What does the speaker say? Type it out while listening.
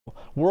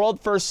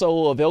World first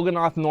solo of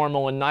Il'gynoth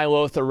normal and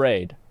Ny'alotha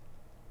Raid.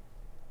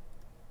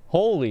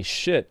 Holy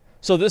shit.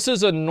 So this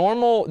is a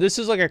normal, this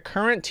is like a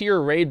current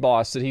tier raid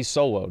boss that he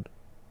soloed.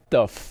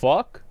 The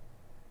fuck?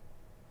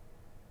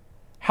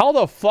 How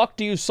the fuck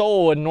do you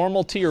solo a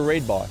normal tier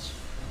raid boss?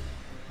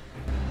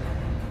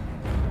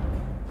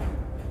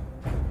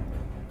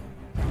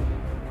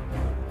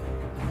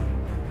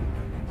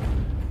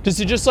 Does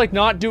he just like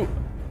not do...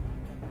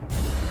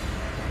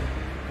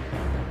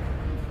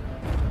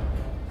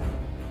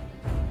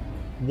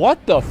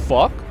 What the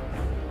fuck?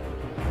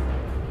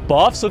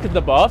 Buffs? Look at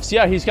the buffs.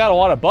 Yeah, he's got a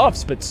lot of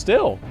buffs, but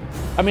still.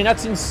 I mean,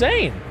 that's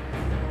insane.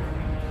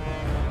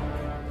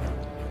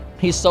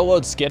 He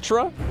soloed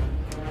Skitra?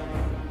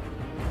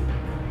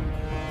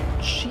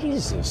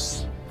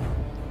 Jesus.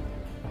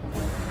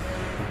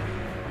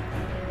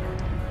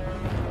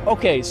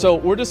 Okay, so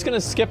we're just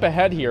gonna skip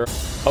ahead here.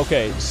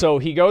 Okay, so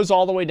he goes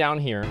all the way down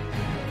here.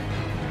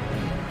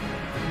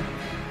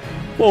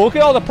 Well, look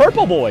at all the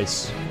purple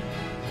boys.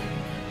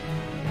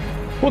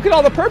 Look at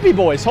all the perpy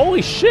boys.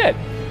 Holy shit.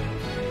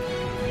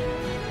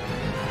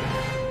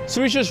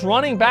 So he's just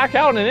running back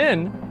out and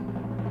in.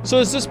 So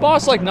is this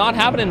boss like not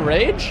having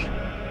enrage?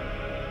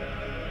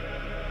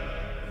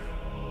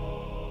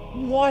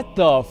 What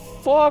the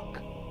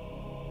fuck?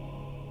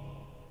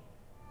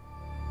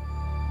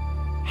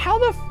 How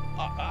the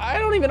I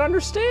don't even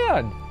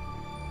understand.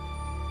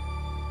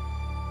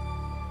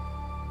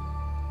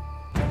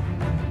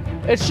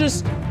 It's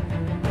just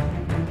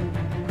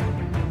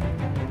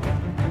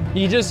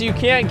you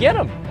can't get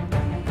him.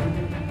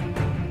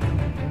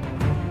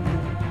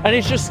 And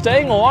he's just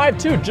staying alive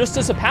too, just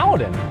as a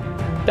paladin.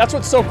 That's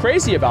what's so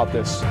crazy about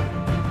this.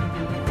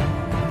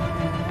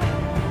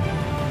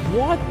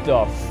 What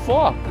the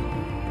fuck?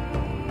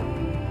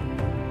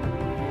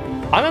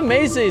 I'm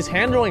amazed that he's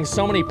handling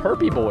so many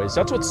perpy boys.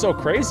 That's what's so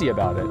crazy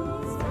about it.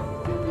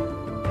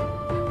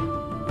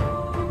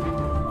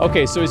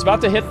 Okay, so he's about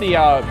to hit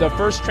the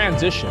first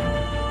transition.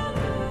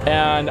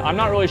 And I'm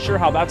not really sure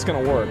how that's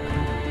gonna work.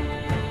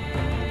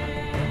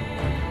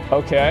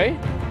 Okay.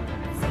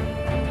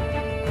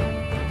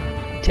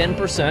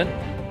 10%.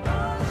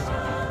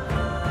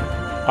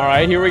 All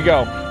right, here we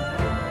go.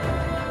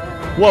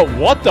 Whoa,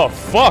 what the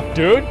fuck,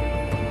 dude?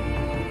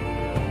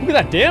 Look at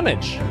that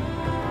damage.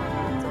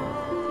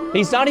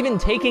 He's not even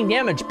taking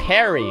damage.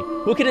 Parry.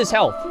 Look at his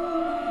health.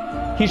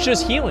 He's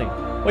just healing.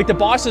 Like, the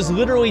boss is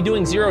literally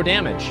doing 0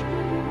 damage.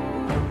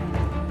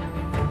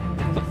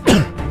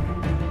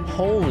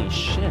 Holy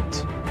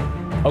shit.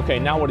 Okay,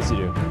 now what does he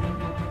do?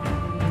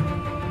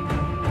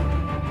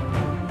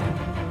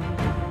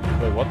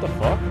 Wait, what the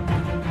fuck?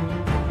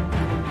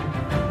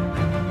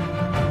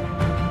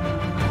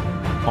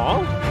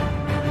 Huh?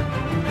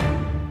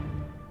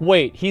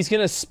 Wait, he's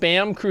gonna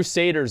spam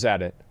Crusaders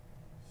at it.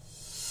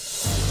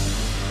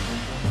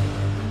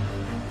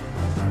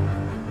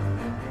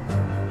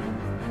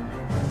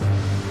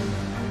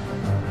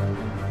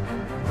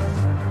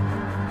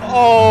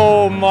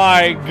 Oh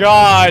my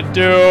god,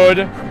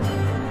 dude.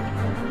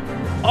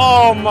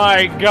 Oh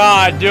my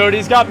god, dude.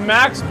 He's got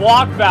max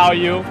block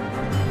value,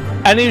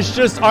 and he's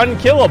just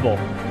unkillable.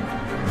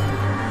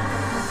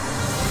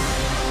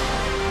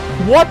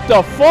 What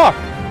the fuck?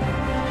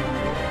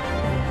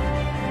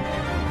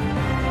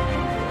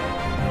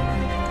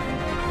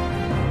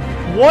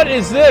 What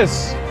is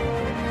this?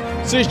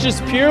 So he's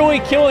just purely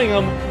killing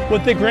him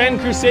with the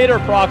Grand Crusader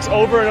procs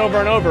over and over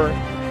and over.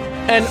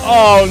 And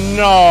oh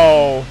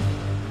no.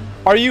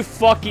 Are you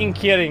fucking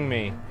kidding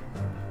me?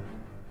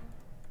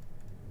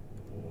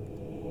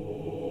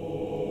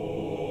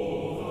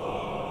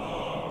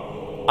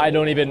 I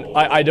don't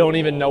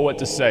even know what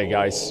to say,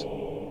 guys.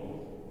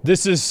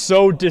 This is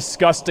so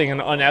disgusting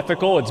and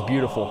unethical. It's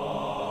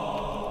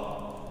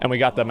beautiful. And we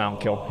got the mount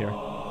kill here.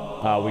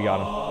 We got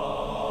him.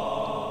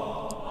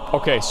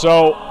 Okay,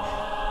 so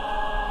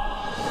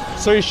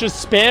he's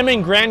just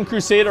spamming Grand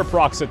Crusader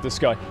procs at this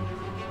guy.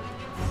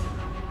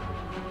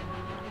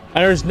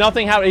 And there's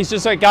nothing happening. He's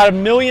just like got a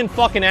million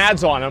fucking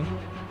ads on him.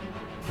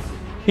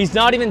 He's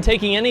not even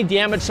taking any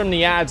damage from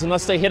the ads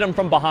unless they hit him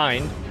from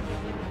behind.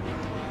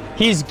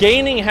 He's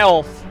gaining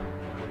health.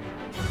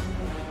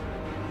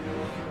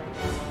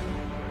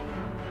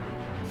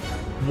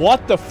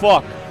 What the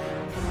fuck?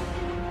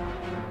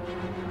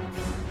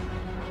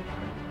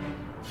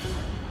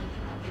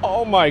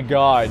 Oh my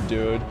god,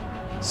 dude.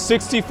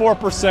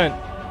 64%.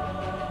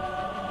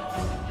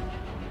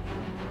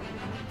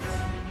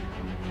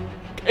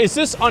 Is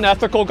this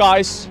unethical,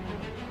 guys?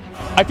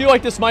 I feel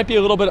like this might be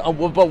a little bit,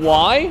 but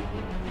why?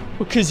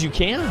 Because you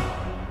can.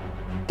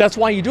 That's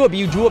why you do it, but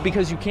you do it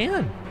because you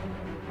can.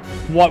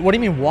 What do you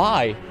mean,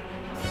 why?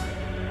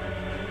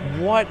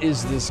 What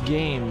is this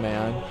game,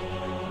 man?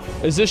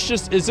 Is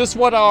this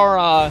what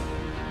our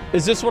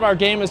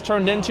game has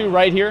turned into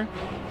right here?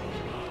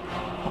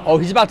 Oh,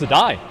 he's about to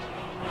die.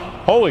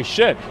 Holy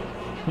shit.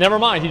 Never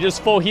mind, he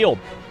just full healed.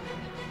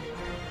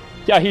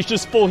 Yeah, he's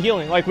just full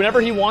healing. Like,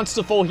 whenever he wants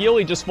to full heal,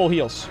 he just full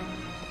heals.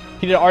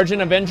 He did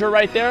Argent Avenger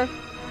right there.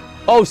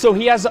 Oh, so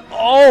he has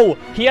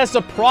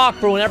the proc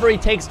for whenever he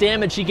takes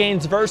damage, he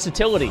gains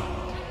versatility.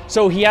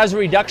 So he has a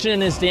reduction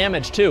in his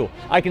damage too.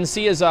 I can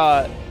see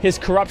his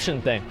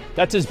corruption thing.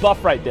 That's his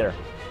buff right there.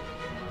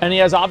 And he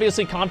has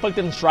obviously conflict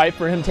and strife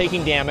for him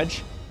taking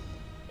damage.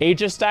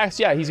 Aegis stacks,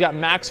 yeah, he's got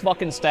max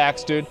fucking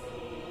stacks, dude.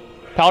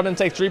 Paladin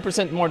takes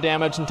 3% more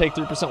damage and take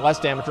 3% less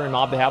damage for every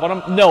mob they have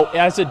on him. No, it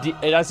has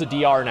a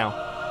DR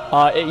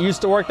now. It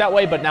used to work that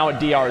way, but now it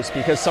DRs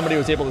because somebody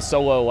was able to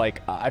solo,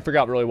 like, I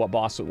forgot really what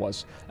boss it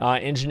was.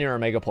 Engineer or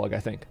Mega Plug, I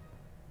think.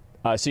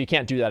 So you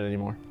can't do that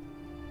anymore.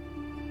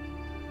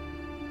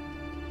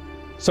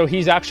 So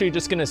he's actually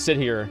just gonna sit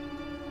here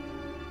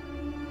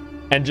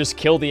and just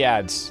kill the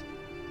ads.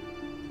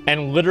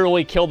 And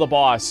literally kill the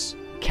boss,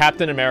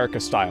 Captain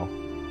America style.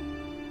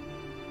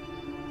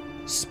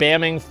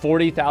 Spamming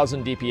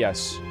 40,000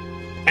 DPS.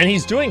 And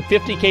he's doing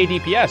 50k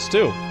DPS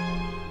too.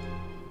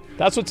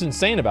 That's what's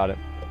insane about it.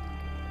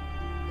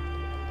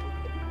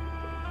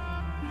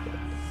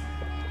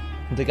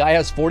 The guy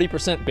has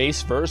 40%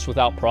 base first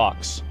without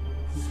procs.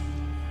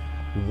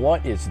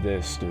 What is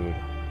this, dude?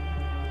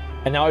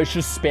 And now he's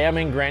just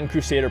spamming Grand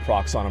Crusader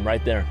procs on him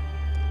right there.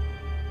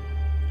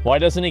 Why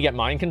doesn't he get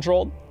mind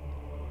controlled?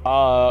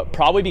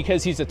 Probably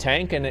because he's a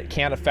tank and it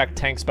can't affect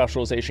tank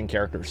specialization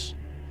characters.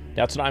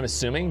 That's what I'm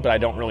assuming, but I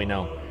don't really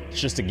know. It's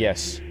just a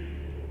guess.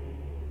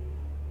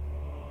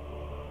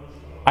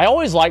 I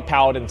always like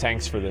Paladin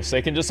tanks for this.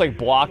 They can just like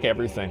block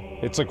everything.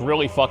 It's like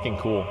really fucking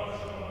cool.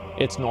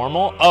 It's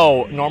normal?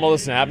 Oh, normal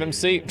doesn't have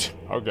MC?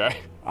 Okay.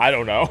 I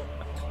don't know.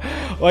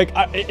 Like,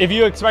 if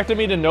you expected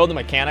me to know the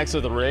mechanics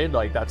of the raid,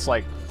 like that's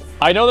like...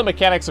 I know the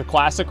mechanics of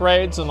classic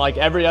raids and like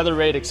every other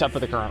raid except for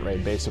the current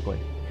raid, basically.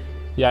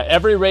 Yeah,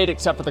 every raid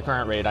except for the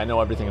current raid, I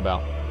know everything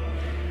about.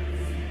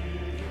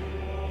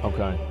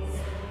 Okay.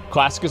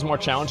 Classic is more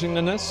challenging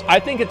than this? I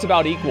think it's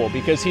about equal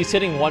because he's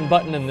hitting one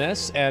button in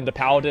this and the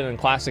Paladin in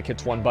Classic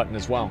hits one button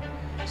as well.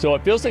 So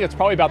it feels like it's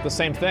probably about the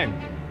same thing.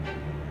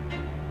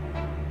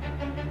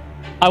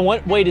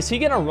 Wait, is he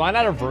gonna run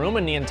out of room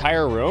in the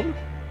entire room?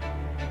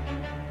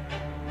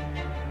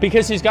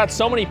 Because he's got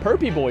so many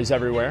perpy boys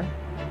everywhere.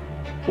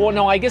 Well,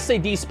 no, I guess they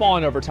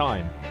despawn over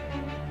time.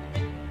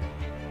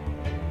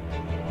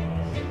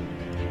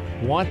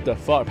 What the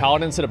fuck?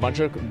 Paladins hit a bunch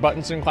of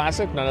buttons in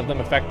Classic? None of them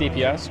affect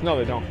DPS? No,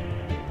 they don't.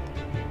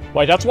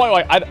 Like, that's why,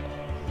 like,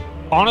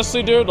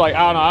 honestly, dude, like,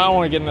 I don't know, I don't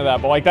want to get into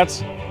that, but, like,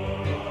 that's...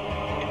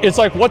 It's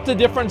like, what the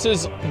difference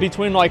is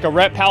between, like, a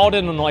Ret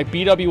Paladin and, like,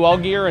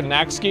 BWL gear and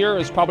Nax gear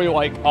is probably,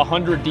 like,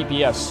 100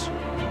 DPS.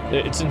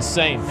 It's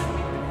insane.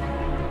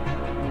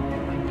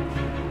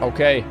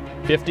 Okay,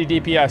 50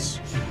 DPS,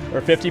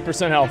 or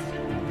 50% health.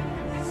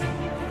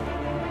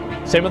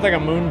 Same with, like, a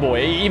Moon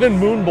Boy. Even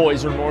Moon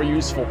Boys are more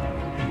useful.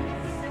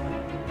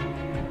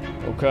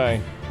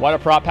 Okay. Why do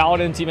prop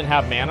Paladins even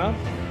have mana?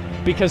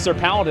 Because they're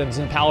Paladins,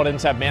 and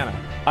Paladins have mana.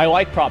 I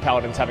like prop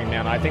Paladins having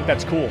mana. I think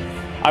that's cool.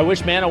 I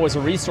wish mana was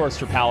a resource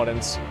for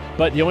Paladins,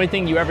 but the only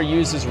thing you ever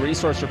use as a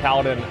resource for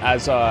Paladin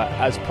as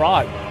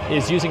prot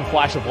is using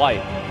Flash of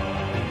Light.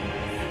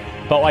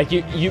 But like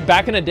you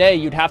back in the day,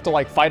 you'd have to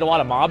like fight a lot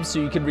of mobs so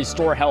you could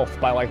restore health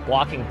by like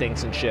blocking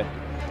things and shit,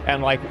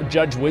 and like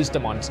judge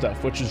wisdom on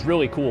stuff, which is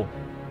really cool.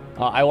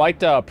 I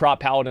liked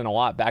prop Paladin a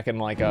lot back in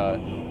like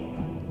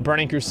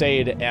Burning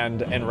Crusade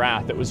and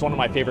Wrath. It was one of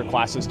my favorite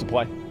classes to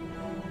play.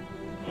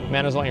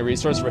 Mana's only a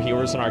resource for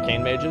healers and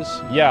arcane mages?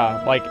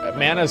 Yeah, like,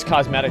 mana is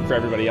cosmetic for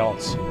everybody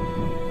else.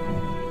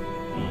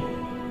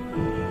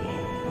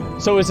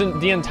 So isn't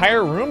the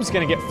entire room's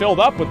gonna get filled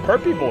up with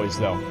perpy boys,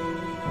 though?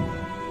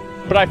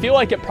 But I feel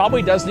like it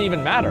probably doesn't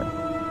even matter.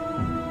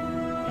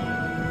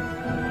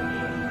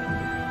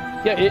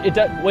 Yeah, it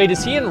does. Wait,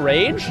 is he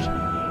enraged?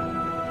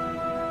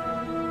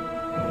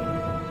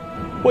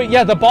 Wait,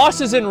 yeah, the boss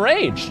is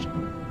enraged.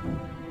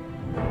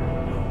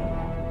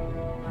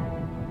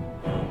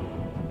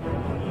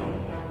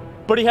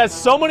 But he has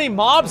so many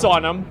mobs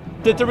on him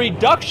that the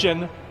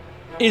reduction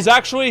is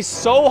actually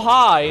so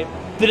high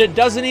that it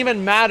doesn't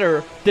even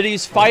matter that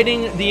he's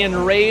fighting the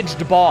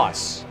enraged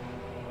boss.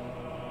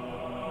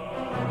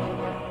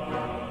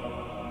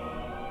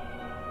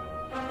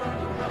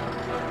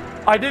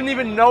 I didn't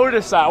even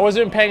notice that. I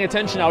wasn't even paying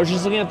attention. I was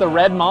just looking at the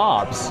red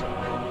mobs.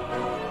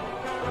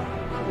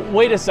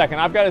 Wait a second.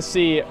 I've got to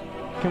see.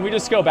 Can we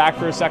just go back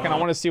for a second? I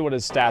want to see what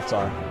his stats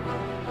are.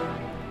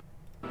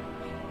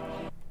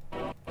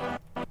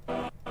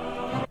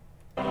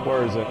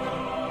 Where is it?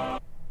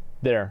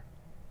 There.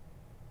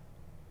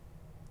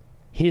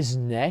 His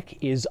neck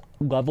is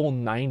level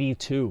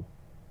 92.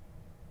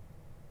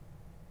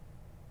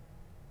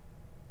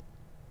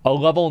 A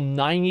level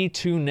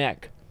 92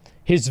 neck.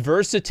 His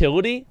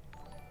versatility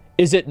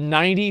is at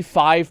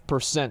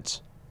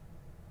 95%.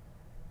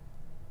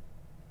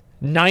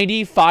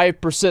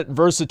 95%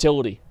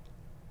 versatility.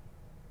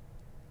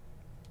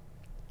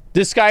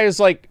 This guy is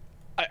like,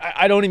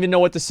 I don't even know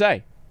what to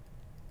say.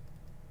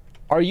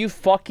 Are you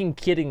fucking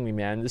kidding me,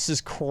 man? This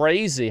is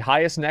crazy.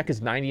 Highest neck is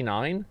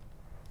 99?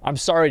 I'm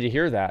sorry to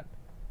hear that.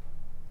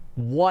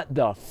 What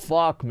the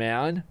fuck,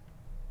 man?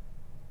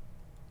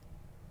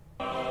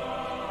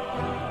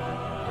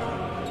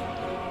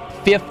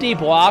 $50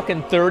 block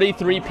and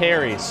 33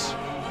 parries.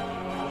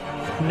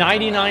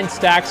 99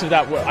 stacks of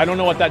that. I don't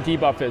know what that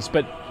debuff is,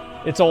 but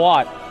it's a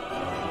lot.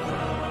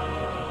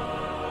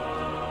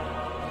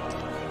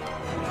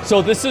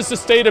 So this is the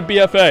state of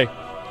BFA.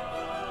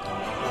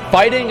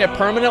 Fighting a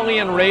permanently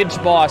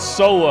enraged boss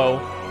solo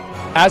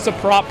as a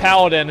prop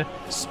paladin,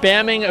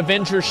 spamming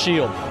Avenger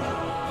Shield.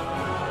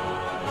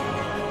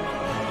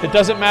 It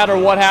doesn't matter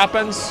what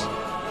happens.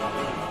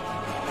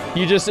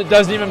 It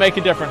doesn't even make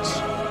a difference.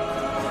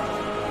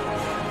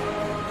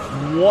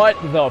 What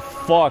the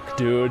fuck,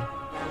 dude?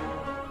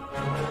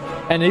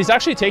 And he's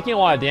actually taking a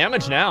lot of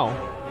damage now.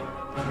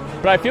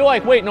 But I feel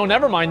like, wait, no,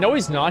 never mind. No,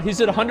 he's not. He's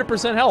at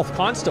 100% health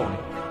constantly.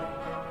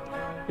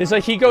 It's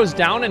like he goes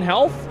down in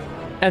health,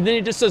 and then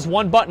he just does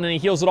one button and he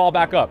heals it all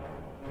back up.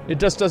 It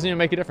just doesn't even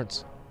make a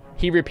difference.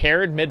 He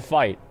repaired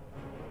mid-fight.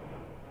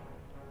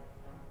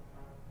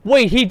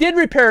 Wait, he did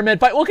repair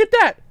mid-fight. Look at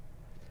that.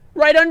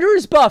 Right under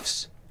his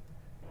buffs.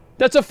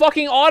 That's a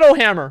fucking auto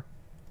hammer.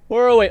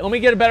 Wait, let me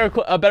get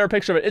a better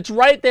picture of it. It's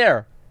right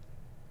there.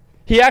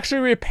 He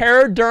actually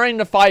repaired during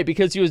the fight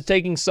because he was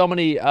taking so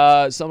many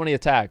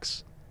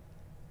attacks.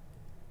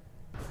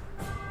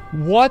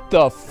 What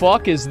the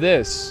fuck is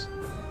this?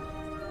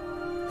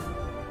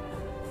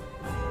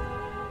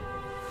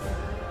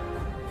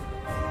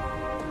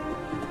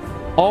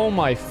 Oh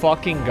my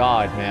fucking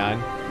god,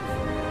 man.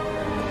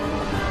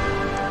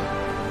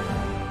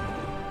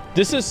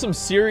 This is some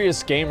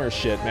serious gamer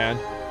shit, man.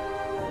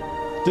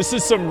 This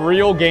is some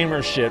real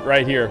gamer shit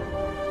right here.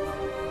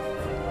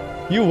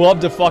 You love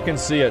to fucking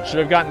see it. Should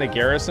have gotten the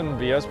Garrison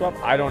VS buff?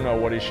 I don't know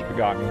what he should have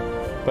gotten.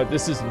 But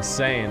this is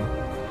insane.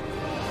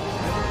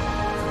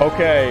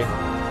 Okay.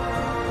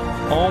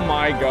 Oh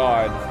my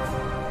god.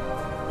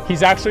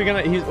 He's actually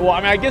gonna... well, I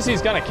mean, I guess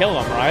he's gonna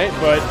kill him, right?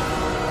 But...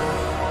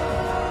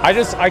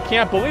 I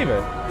can't believe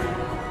it.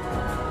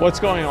 What's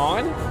going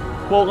on?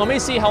 Well, let me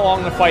see how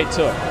long the fight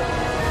took.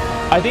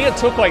 I think it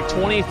took like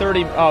 20,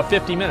 30,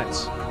 50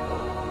 minutes.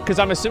 Because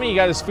I'm assuming he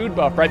got his food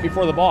buff right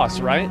before the boss,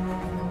 right?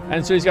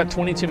 And so he's got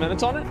 22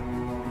 minutes on it?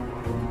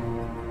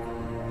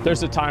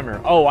 There's a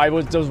timer. Oh, I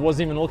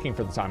wasn't even looking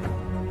for the timer.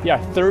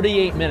 Yeah,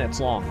 38 minutes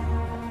long.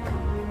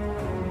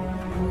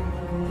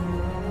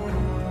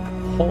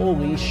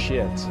 Holy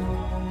shit.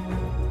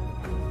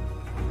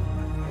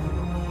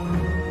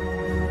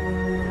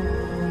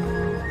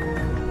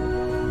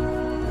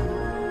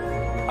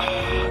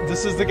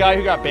 This is the guy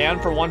who got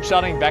banned for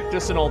one-shotting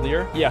Vectis and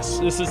Uldir? Yes,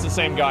 this is the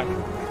same guy.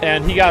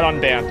 And he got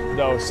unbanned,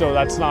 though, so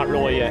that's not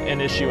really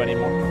an issue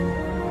anymore.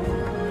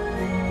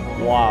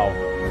 Wow.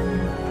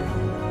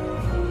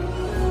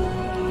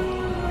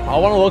 I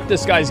want to look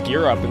this guy's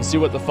gear up and see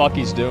what the fuck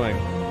he's doing.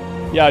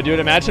 Yeah, dude,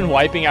 imagine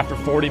wiping after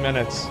 40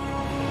 minutes.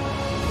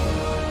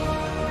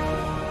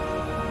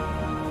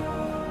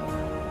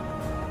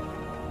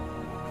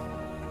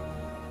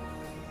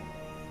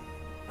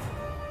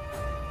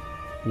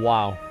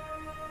 Wow.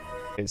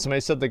 Okay,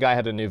 somebody said the guy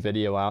had a new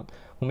video out.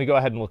 Let me go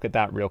ahead and look at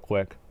that real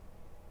quick.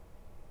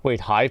 Wait,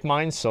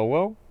 Hivemind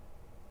solo?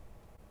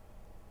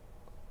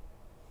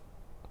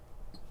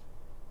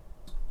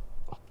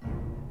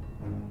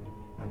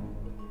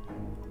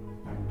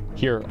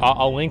 Here,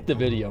 I'll link the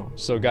video.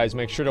 So guys,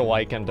 make sure to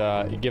like and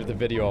give the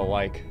video a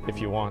like if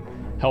you want.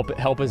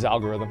 Help his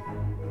algorithm.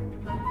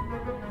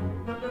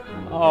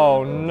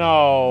 Oh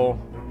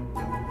no.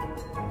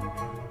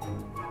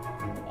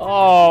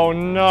 Oh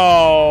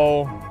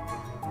no.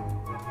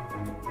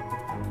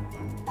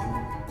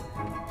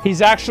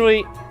 He's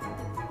actually...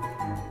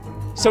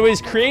 So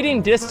he's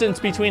creating distance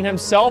between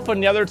himself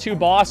and the other two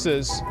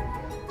bosses.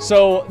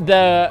 So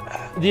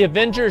the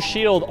Avenger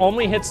Shield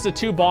only hits the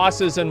two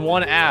bosses in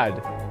one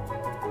ad.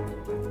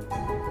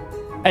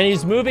 And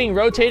he's moving,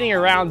 rotating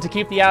around to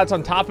keep the ads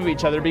on top of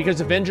each other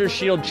because Avenger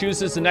Shield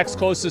chooses the next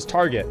closest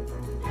target.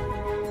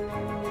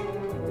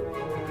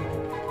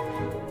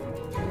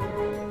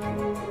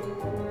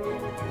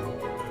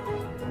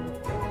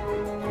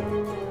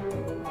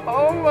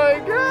 Oh my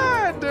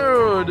god,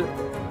 dude!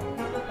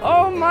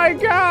 Oh my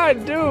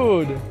god,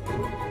 dude!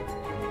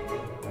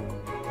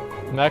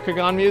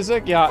 Mechagon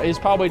music? Yeah, he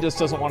probably just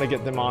doesn't want to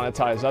get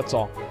demonetized, that's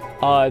all.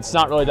 It's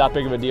not really that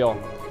big of a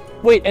deal.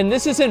 Wait, and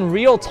this is in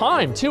real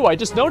time, too. I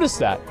just noticed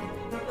that.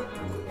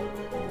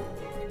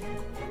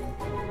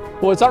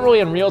 Well, it's not really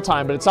in real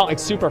time, but it's not like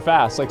super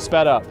fast, like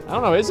sped up. I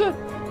don't know, is it?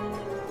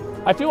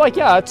 I feel like,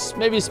 yeah, it's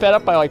maybe sped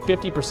up by like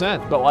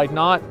 50%, but like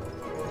not...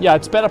 Yeah,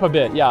 it's sped up a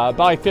bit. Yeah,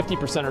 about like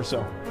 50% or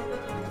so.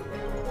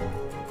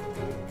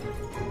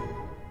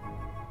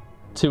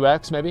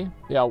 2x, maybe?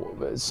 Yeah,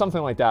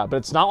 something like that. But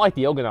it's not like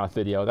the Il'gynoth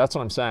video. That's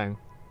what I'm saying.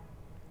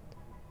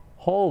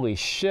 Holy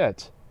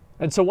shit.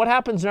 And so what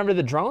happens whenever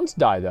the drones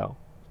die, though?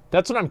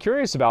 That's what I'm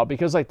curious about,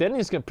 because like then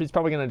he's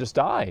probably gonna just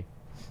die.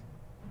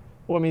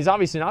 Well, I mean, he's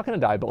obviously not gonna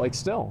die, but like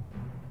still.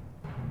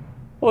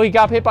 Well, he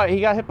got hit by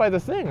the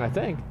thing, I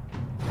think.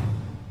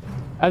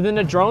 And then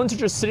the drones are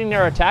just sitting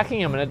there attacking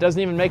him, and it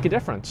doesn't even make a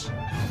difference.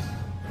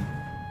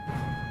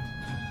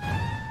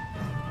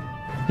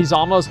 He's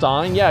almost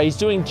dying. Yeah, he's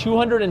doing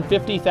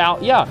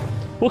 250,000. Yeah,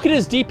 look at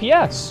his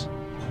DPS.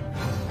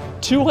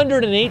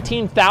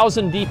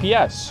 218,000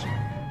 DPS.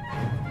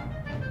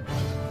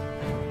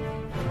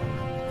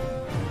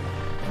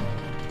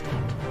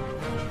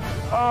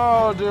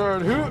 Oh,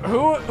 dude.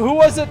 Who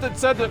was it that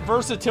said that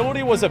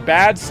versatility was a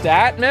bad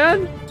stat,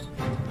 man?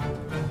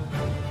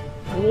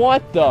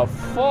 What the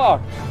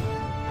fuck?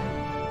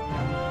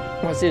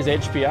 Want to see his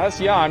HPS?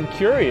 Yeah, I'm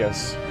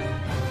curious.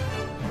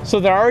 So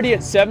they're already at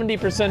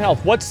 70%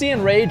 health. What's the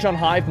enrage on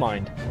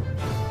Hivemind?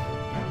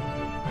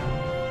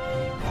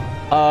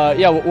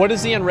 Yeah, what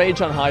is the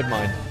enrage on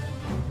Hivemind?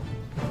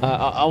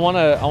 I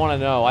wanna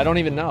know. I don't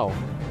even know.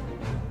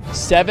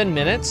 7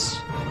 minutes?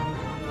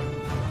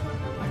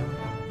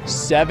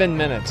 7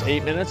 minutes.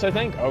 8 minutes, I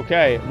think?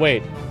 Okay,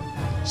 wait.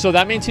 So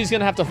that means he's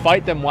gonna have to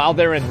fight them while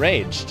they're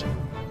enraged.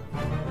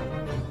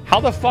 How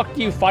the fuck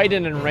do you fight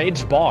an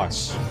enraged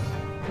boss?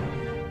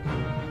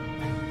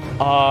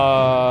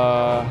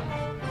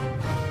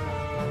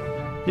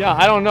 Yeah,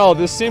 I don't know.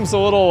 This seems a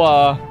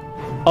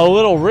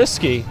little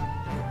risky.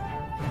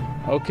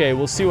 Okay,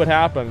 we'll see what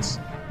happens.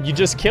 You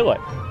just kill it.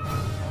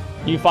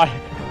 You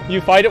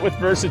fight it with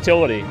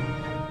versatility.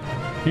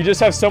 You just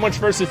have so much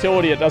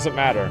versatility it doesn't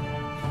matter.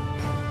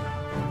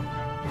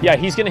 Yeah,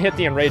 he's gonna hit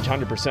the enrage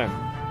 100%.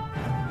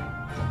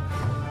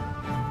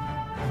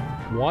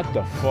 What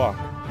the fuck?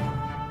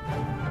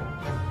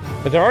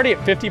 But they're already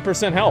at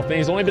 50% health, and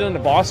he's only been in the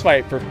boss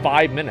fight for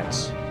 5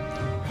 minutes.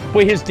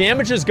 Wait, his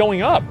damage is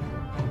going up.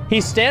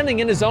 He's standing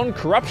in his own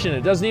corruption.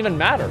 It doesn't even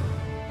matter.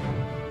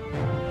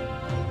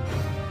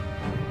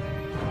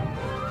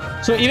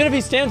 So even if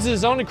he stands in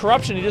his own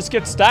corruption, he just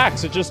gets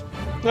stacks. It just,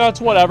 no, it's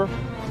whatever.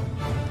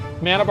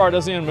 Mana bar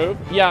doesn't even move.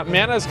 Yeah,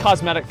 mana is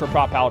cosmetic for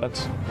prop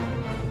paladins.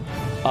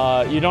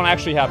 You don't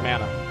actually have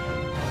mana.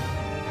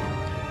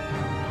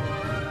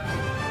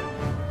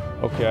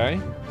 Okay.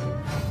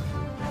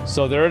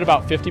 So they're at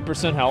about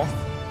 50% health.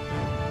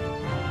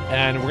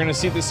 And we're gonna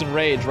see this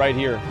enrage right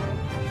here.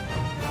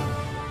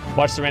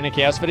 Watch the Random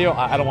Chaos video?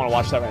 I don't want to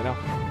watch that right now.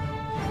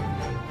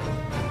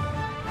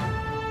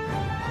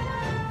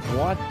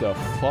 What the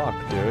fuck,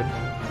 dude?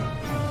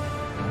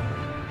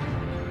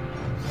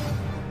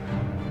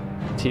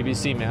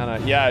 TBC mana.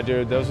 Yeah,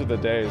 dude, those are the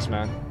days,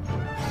 man.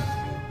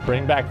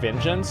 Bring back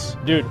Vengeance?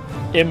 Dude,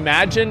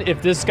 imagine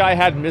if this guy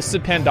had Mists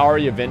of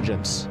Pandaria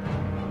Vengeance.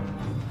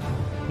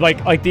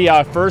 Like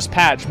the first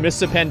patch,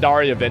 Mists of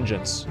Pandaria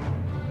Vengeance.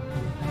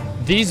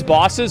 These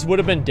bosses would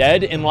have been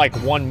dead in like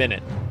 1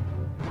 minute.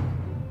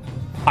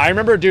 I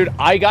remember, dude,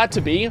 I got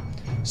to be...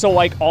 So,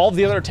 like, all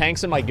the other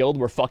tanks in my guild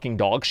were fucking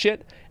dog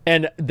shit.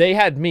 And they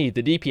had me,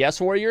 the DPS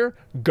warrior,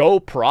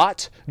 go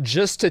prot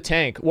just to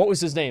tank. What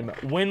was his name?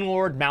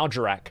 Windlord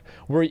Maljarak.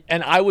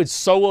 And I would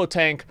solo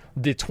tank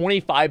the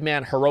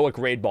 25-man heroic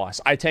raid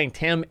boss. I tanked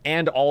him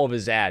and all of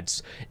his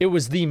ads. It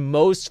was the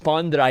most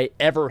fun that I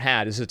ever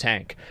had as a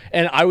tank.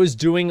 And I was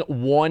doing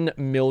 1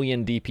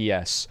 million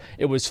DPS.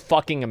 It was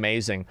fucking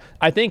amazing.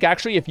 I think,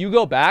 actually, if you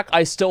go back,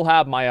 I still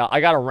have my...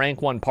 I got a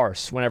rank 1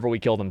 parse whenever we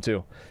killed him,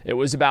 too. It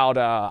was about...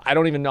 I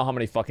don't even know how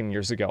many fucking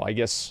years ago. I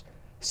guess...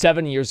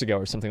 7 years ago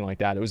or something like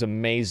that. It was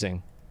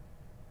amazing.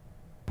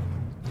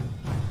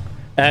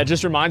 And it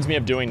just reminds me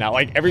of doing that.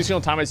 Like, every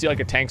single time I see, like,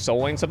 a tank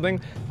soloing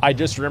something, I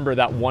just remember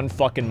that one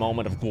fucking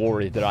moment of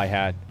glory that I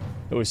had.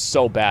 It was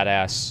so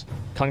badass.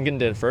 Kungan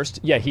did it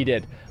first? Yeah, he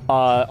did.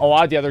 A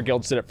lot of the other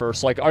guilds did it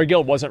first. Like, our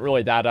guild wasn't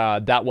really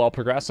that well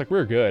progressed. Like, we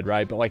were good,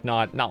 right? But, like,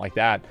 not like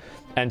that.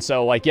 And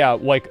so, like, yeah,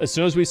 like, as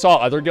soon as we saw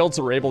other guilds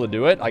that were able to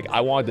do it, like,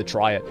 I wanted to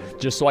try it.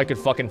 Just so I could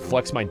fucking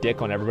flex my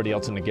dick on everybody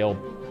else in the guild.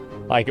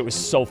 Like, it was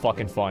so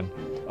fucking fun.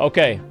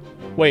 Okay.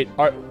 Wait,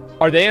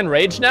 are they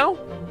enraged now?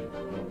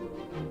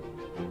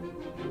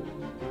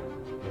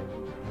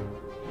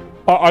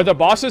 Are the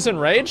bosses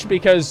enraged?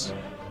 Because...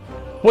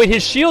 Wait,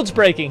 his shield's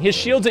breaking. His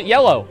shield's at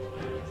yellow.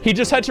 He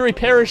just had to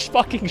repair his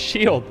fucking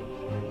shield.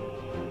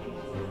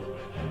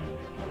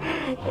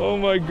 Oh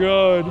my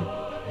god.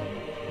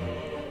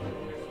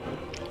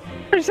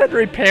 He just had to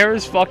repair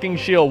his fucking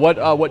shield.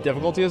 What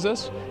difficulty is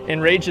this?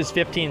 Enrage is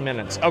 15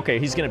 minutes. Okay,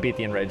 he's gonna beat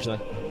the enrage then.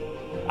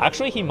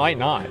 Actually, he might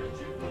not.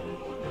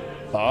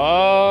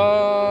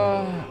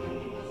 I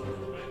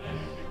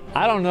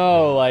don't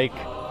know, like,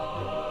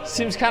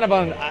 seems kind of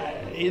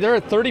they're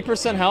at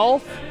 30%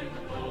 health,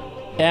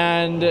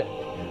 and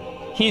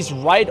he's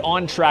right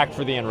on track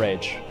for the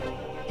enrage.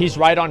 He's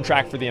right on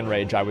track for the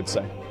enrage, I would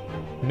say.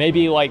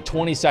 Maybe like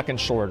 20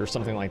 seconds short or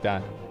something like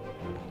that.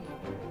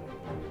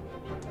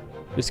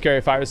 Just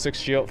carry 4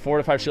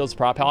 to 5 shields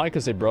prop ally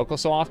because they broke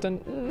so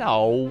often?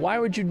 No, why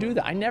would you do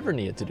that? I never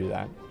needed to do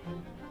that.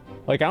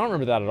 Like, I don't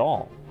remember that at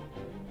all.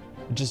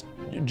 Just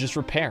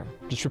repair.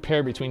 Just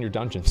repair between your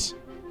dungeons.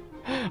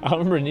 I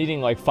remember needing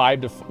like 4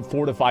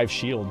 to 5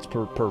 shields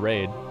per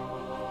raid.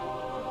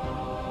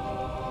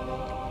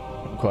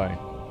 Okay.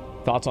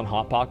 Thoughts on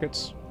Hot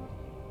Pockets?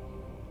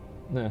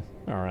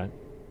 Alright.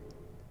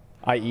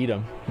 I eat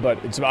them,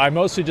 but I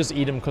mostly just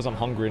eat them because I'm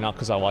hungry, not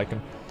because I like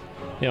them.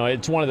 You know,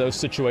 it's one of those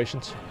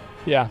situations.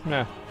 Yeah,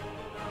 nah.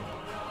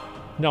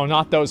 No,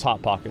 not those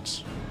Hot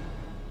Pockets.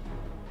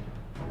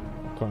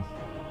 Okay.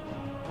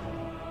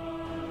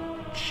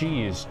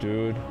 Jeez,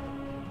 dude.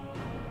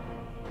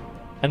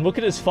 And look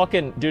at his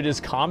fucking... Dude, his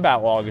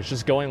combat log is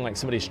just going like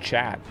somebody's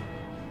chat.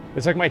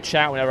 It's like my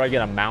chat whenever I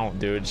get a mount,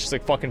 dude. It's just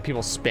like fucking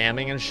people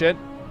spamming and shit.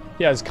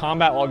 Yeah, his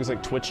combat log is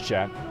like Twitch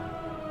chat.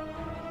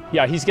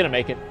 Yeah, he's gonna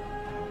make it.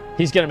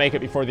 He's gonna make it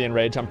before the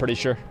enrage, I'm pretty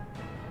sure.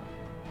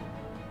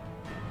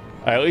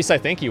 At least I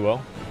think he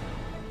will.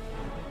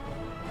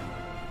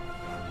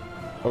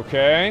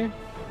 Okay.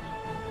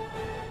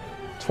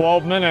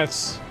 12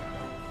 minutes.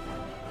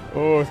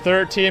 Oh,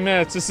 13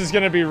 minutes. This is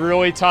gonna be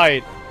really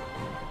tight.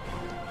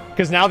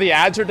 Because now the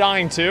ads are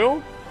dying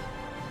too?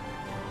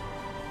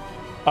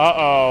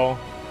 Uh-oh.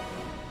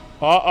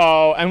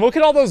 Uh-oh. And look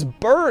at all those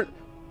birds.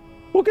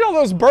 Look at all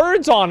those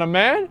birds on him,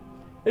 man.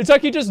 It's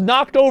like he just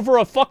knocked over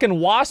a fucking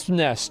wasp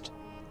nest.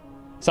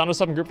 Sound of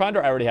Something Group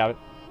Finder? I already have it.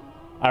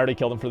 I already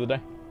killed him for the day.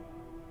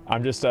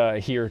 I'm just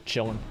here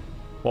chilling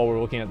while we're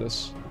looking at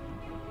this.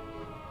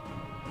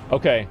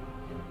 Okay.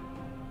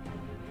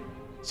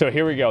 So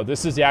here we go.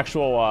 This is the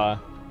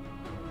actual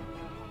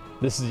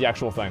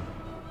thing.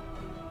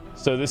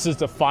 So this is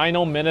the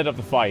final minute of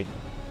the fight.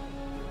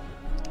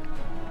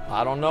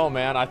 I don't know,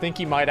 man. I think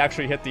he might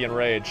actually hit the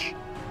enrage.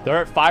 They're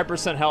at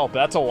 5% health.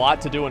 That's a lot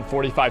to do in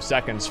 45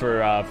 seconds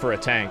for a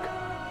tank.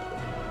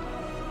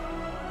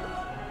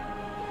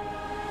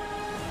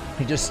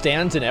 He just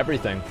stands in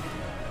everything.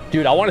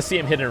 Dude, I want to see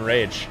him hit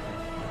enrage.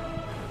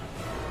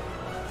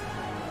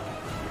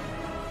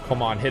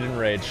 Come on, hit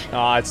enrage.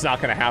 It's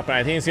not going to happen.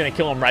 I think he's going to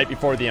kill him right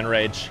before the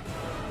enrage.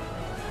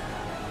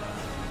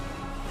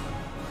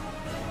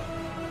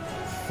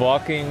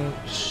 Fucking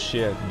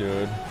shit,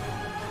 dude.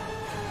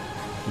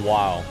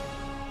 Wow.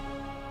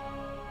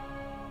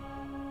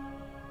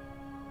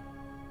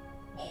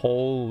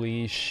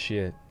 Holy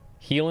shit.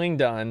 Healing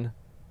done.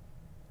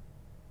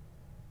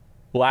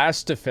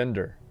 Last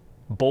Defender.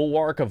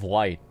 Bulwark of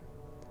Light.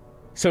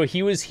 So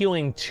he was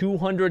healing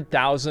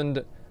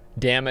 200,000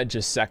 damage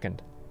a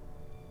second.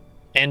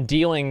 And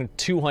dealing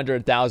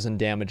 200,000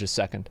 damage a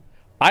second.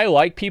 I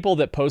like people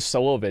that post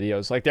solo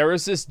videos. Like there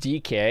was this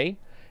DK,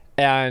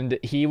 and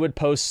he would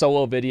post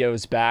solo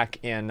videos back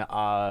in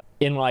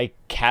like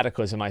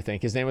Cataclysm, I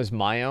think. His name was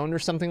Myon or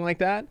something like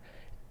that.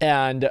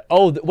 And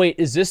oh wait,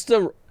 is this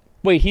the...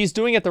 Wait, he's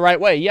doing it the right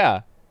way,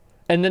 yeah.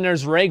 And then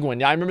there's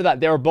Ragwin. Yeah, I remember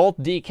that. They were both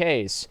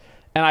DKs.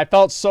 And I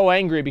felt so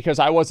angry because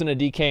I wasn't a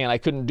DK and I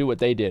couldn't do what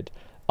they did.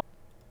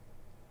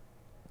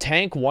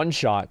 Tank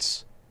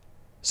one-shots.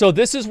 So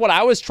this is what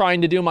I was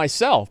trying to do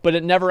myself, but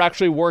it never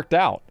actually worked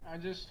out. I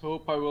just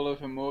hope I will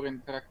have a more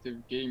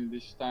interactive game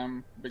this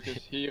time,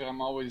 because here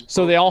I'm always...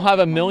 So they all have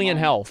a million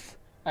health.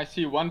 I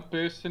see one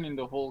person in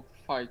the whole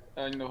fight,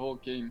 in the whole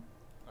game.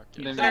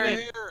 Okay, Then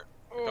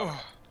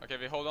okay,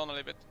 we hold on a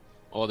little bit.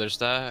 Oh, there's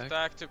that.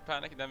 Stack to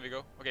panic, then we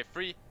go. Okay,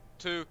 3,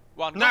 2,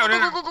 1. No, go,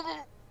 no, go, go, go, go,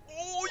 go.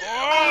 Oh,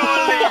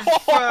 yeah.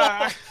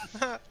 Holy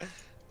fuck!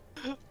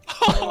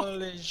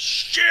 Holy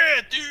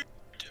shit, dude!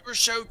 We're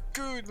so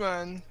good,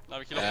 man. Now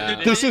we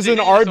can This is an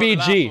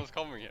RBG.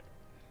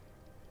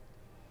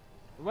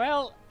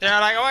 Well,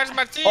 they're like, where's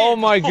my team? Oh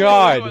my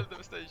god.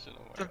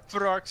 The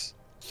procs.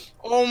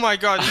 Oh my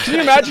god. Can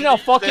you imagine how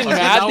fucking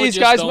mad these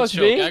guys must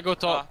be? I go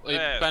top.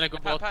 Panic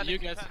about you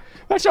guys.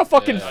 That's how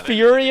fucking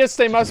furious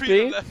they must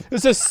be.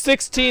 This is a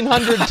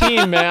 1600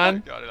 team,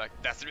 man.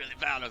 That's really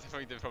bad. I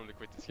think they probably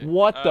quit this game.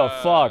 What the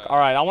fuck?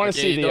 Alright, I want to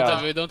see the...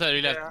 We don't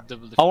really have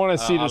double I want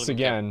to see this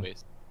again.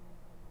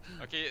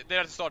 Okay, they're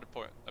at the starting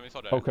point. I mean,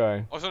 start there.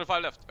 Okay. Oh, it's only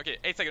 5 left. Okay,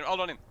 8 seconds.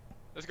 All on in.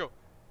 Let's go.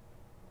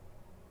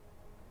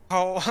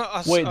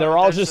 Oh, wait, they're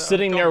all just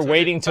sitting there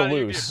waiting to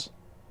lose.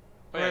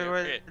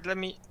 Wait, let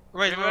me...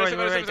 Wait.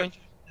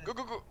 Go.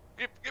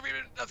 Grip,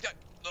 let's go.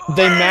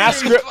 They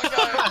mass grip...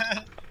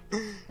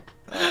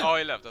 Oh,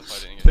 he left. That's why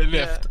I didn't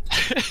get it.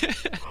 They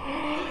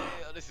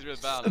left. This is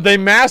really bad. They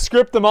mass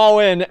grip them all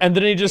in, and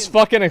then he just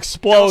fucking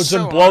explodes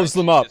and blows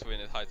them up.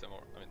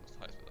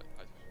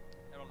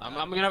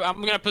 I'm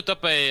gonna put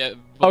up a...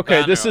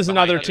 Okay, this is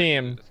another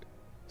team.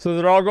 So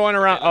they're all going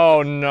around...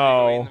 Oh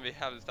no. We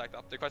have it stacked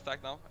up. They're quite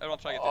stacked now. Everyone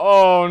try it.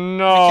 Oh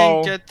no.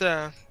 We can get...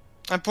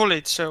 I pull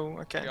it, so...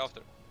 Okay.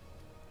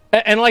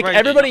 And like,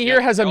 everybody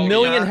here has a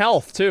million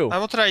health, too. I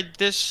will try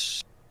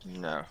this...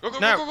 No. Go.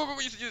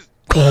 Use it.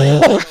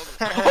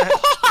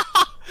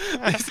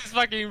 This is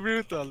fucking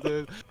brutal,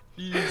 dude.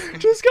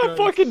 Just got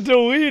fucking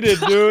deleted,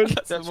 dude.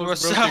 That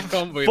was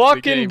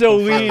fucking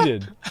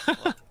deleted.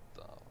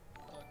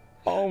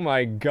 Oh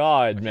my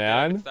god,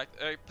 man.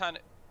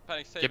 Panic,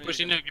 save. Keep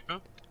pushing it,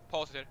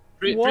 Pause it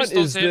here. What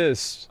is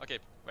this? Okay,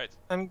 wait.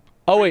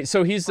 Oh wait,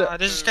 so he's the...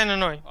 this is kinda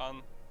annoying.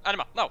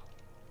 Anima, no.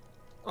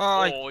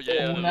 Oh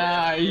yeah.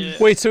 Nice.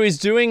 Wait, so he's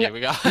doing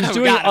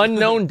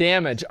unknown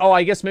damage. Oh,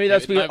 I guess maybe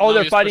that's because... Oh,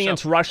 they're fighting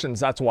against Russians,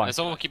 that's why.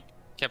 Someone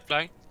kept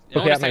flying.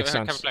 Okay, that makes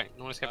sense.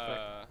 No one kept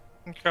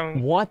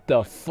flying. What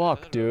the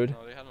fuck, dude?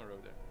 No, they have no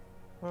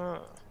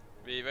road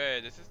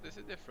there. This is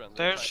different.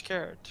 They're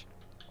scared.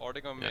 Or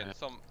they're gonna get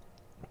some...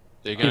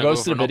 He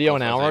goes to the video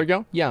an hour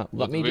ago? Yeah,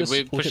 let me just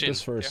look at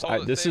this first.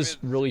 This is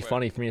really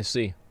funny for me to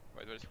see.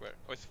 Wait, where's square?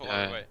 Oh, it's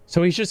falling away.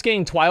 So he's just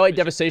getting Twilight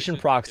Devastation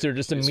procs. They're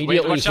just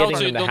immediately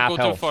hitting him to half health. Don't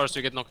go too far so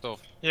you get knocked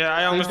off. Yeah,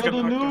 I almost got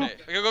knocked off.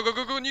 Go.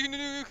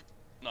 Nuke.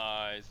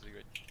 Nice.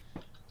 Great.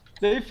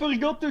 They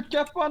forgot to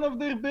cap one of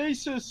their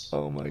bases.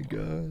 Oh my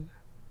god.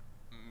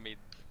 Mid.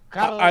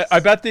 I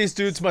bet these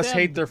dudes must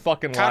hate their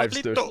fucking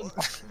lives, dude.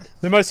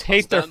 They must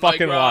hate their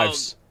fucking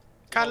lives.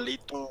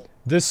 Carlito.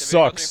 This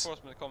sucks.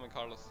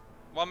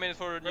 1 minute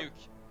for a nuke.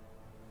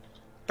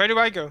 Where do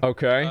I go?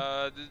 Okay.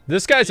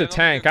 This guy's a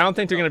tank. I don't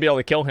think they're gonna be able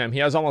to kill him. He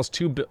has almost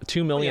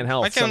 2 million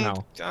health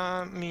somehow.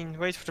 I mean,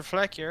 wait for the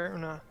flag here or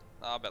no?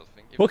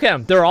 Look at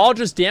him. They're all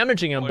just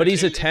damaging him, but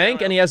he's a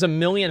tank and he has 1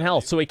 million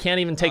health, so he can't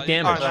even take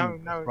damage.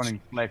 No,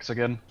 Running flags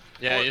again.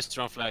 Yeah, just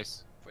run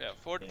flags. Yeah,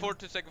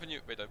 42 seconds for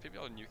nuke. Wait,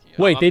 people are nuking.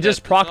 Wait, they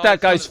just proc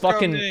that guy's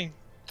fucking.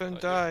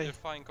 Don't die.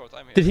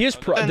 Did his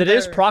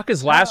proc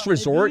his last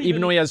resort,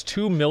 even though he has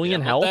 2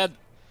 million health?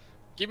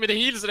 Give me the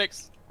heals,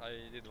 Rex. I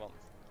did one.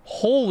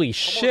 Holy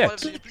shit!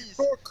 Please.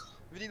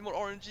 We need more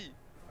RNG.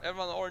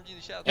 Everyone RNG in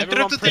the chat.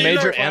 The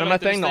major Anima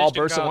thing, all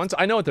burst at once.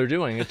 I know what they're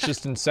doing. It's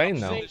just insane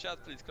though.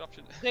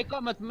 They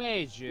come at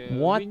mage.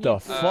 What the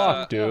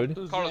fuck, dude?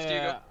 Carlos, do you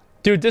go?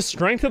 Dude, this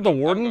strength of the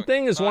warden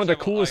thing is one of the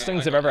coolest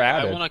things I've ever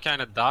added. I wanna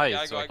kinda die.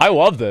 I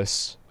love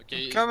this.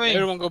 Okay,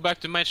 everyone go back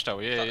to mage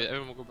tower. Yeah,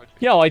 everyone go back.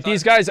 Yeah, like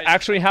these guys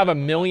actually have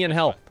 1 million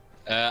health.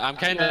 I'm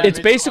kinda. It's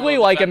basically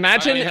like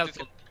imagine.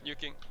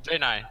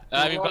 CatDany.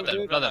 I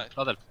mean, blood.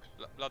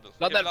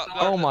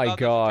 Oh my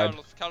god.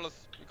 Carlos,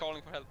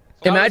 calling for help.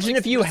 Imagine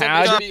if you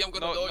had.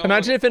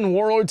 Imagine if in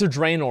Warlords of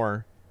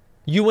Draenor,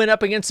 you went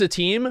up against a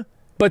team,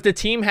 but the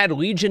team had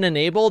Legion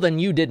enabled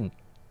and you didn't.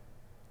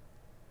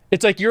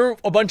 It's like you're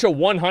a bunch of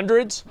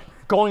 100s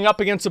going up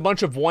against a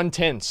bunch of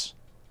 110s.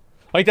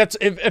 Like that's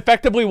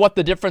effectively what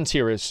the difference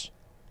here is.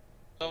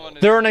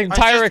 They're an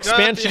entire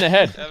expansion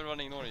ahead. Everyone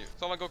ignore you.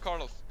 Someone go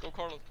Carlos. Go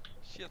Carlos.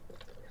 Shit.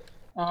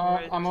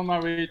 I'm on my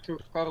way to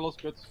Carlos,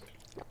 but...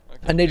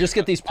 And they just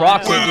get these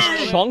procs and it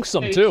just chunks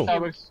them too.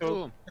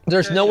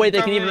 There's no way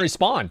they can even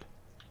respond.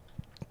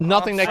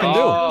 Nothing they can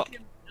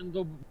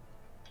do.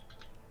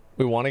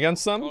 We won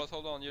against them? Carlos,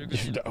 hold on. You're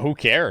good. Who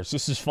cares?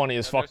 This is funny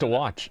as fuck to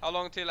watch. How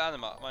long till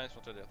Anima? Mine's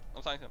not ready.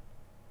 I'm thanking him.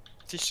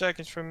 10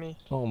 seconds from me.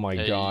 Oh my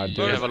god,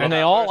 dude. Yeah, And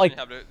they all, like,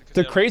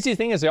 the crazy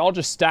thing is they all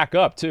just stack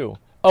up too.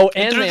 Oh,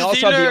 and they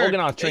also have the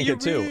Il'gynoth trinket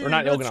too. Or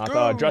not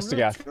Il'gynoth,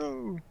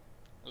 Drestagath.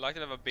 Like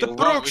to have a big The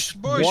Brooks,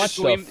 boys! What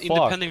the fuck?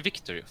 Independent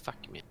victory.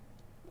 Fuck me.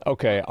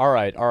 Okay,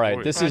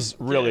 alright. This is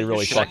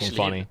really fucking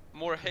funny.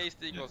 More haste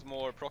equals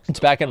more proximity. It's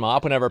back in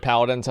MoP whenever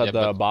Paladins had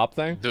the bop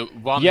thing.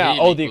 Yeah,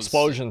 oh, the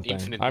explosion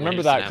thing. I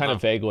remember that kind of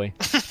vaguely.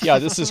 Yeah,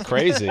 this is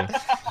crazy.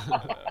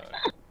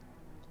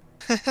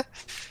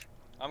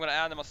 I'm gonna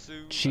Anima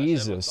soon.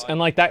 Jesus. And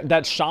like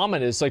that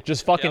shaman is like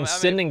just fucking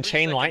sending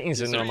chain lightnings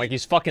into him like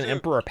he's fucking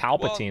Emperor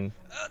Palpatine.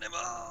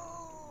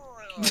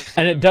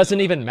 And it doesn't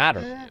even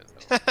matter.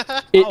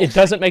 It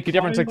doesn't make a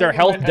difference. Like their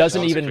health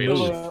doesn't even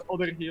move.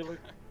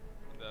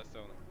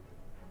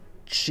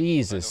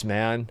 Jesus,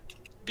 man.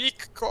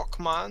 Big cock,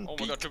 man. Oh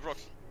my god, 2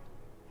 procs.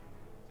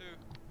 2,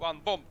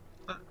 1, bomb.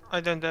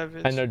 I don't have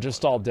it. And they're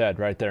just all dead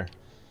right there.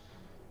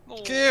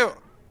 Kill.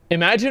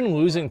 Imagine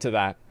losing to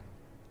that.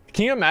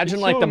 Can you imagine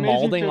like the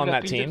molding on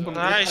that team?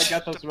 Nice.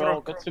 That's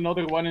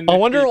another one in I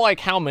wonder like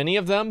how many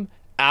of them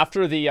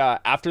after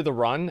the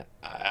run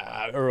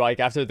or like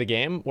after the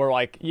game were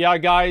like, yeah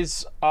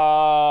guys,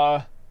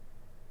 yeah,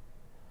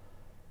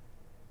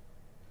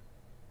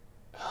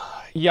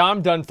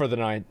 I'm done for the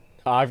night.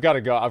 I've got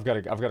to go. I've got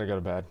to go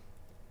to bed.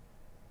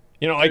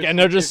 You know, like, and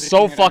they're just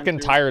so fucking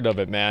tired of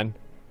it, man.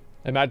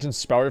 Imagine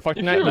spell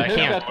reflecting that. You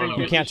can't.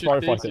 You can't spell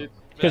reflect it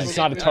because it's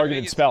not a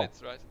targeted spell.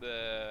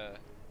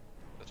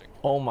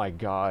 Oh my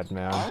god,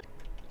 man.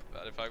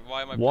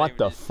 What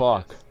the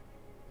fuck?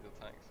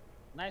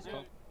 Nice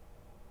one.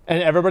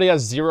 And everybody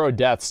has 0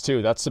 deaths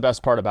too. That's the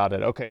best part about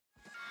it. Okay.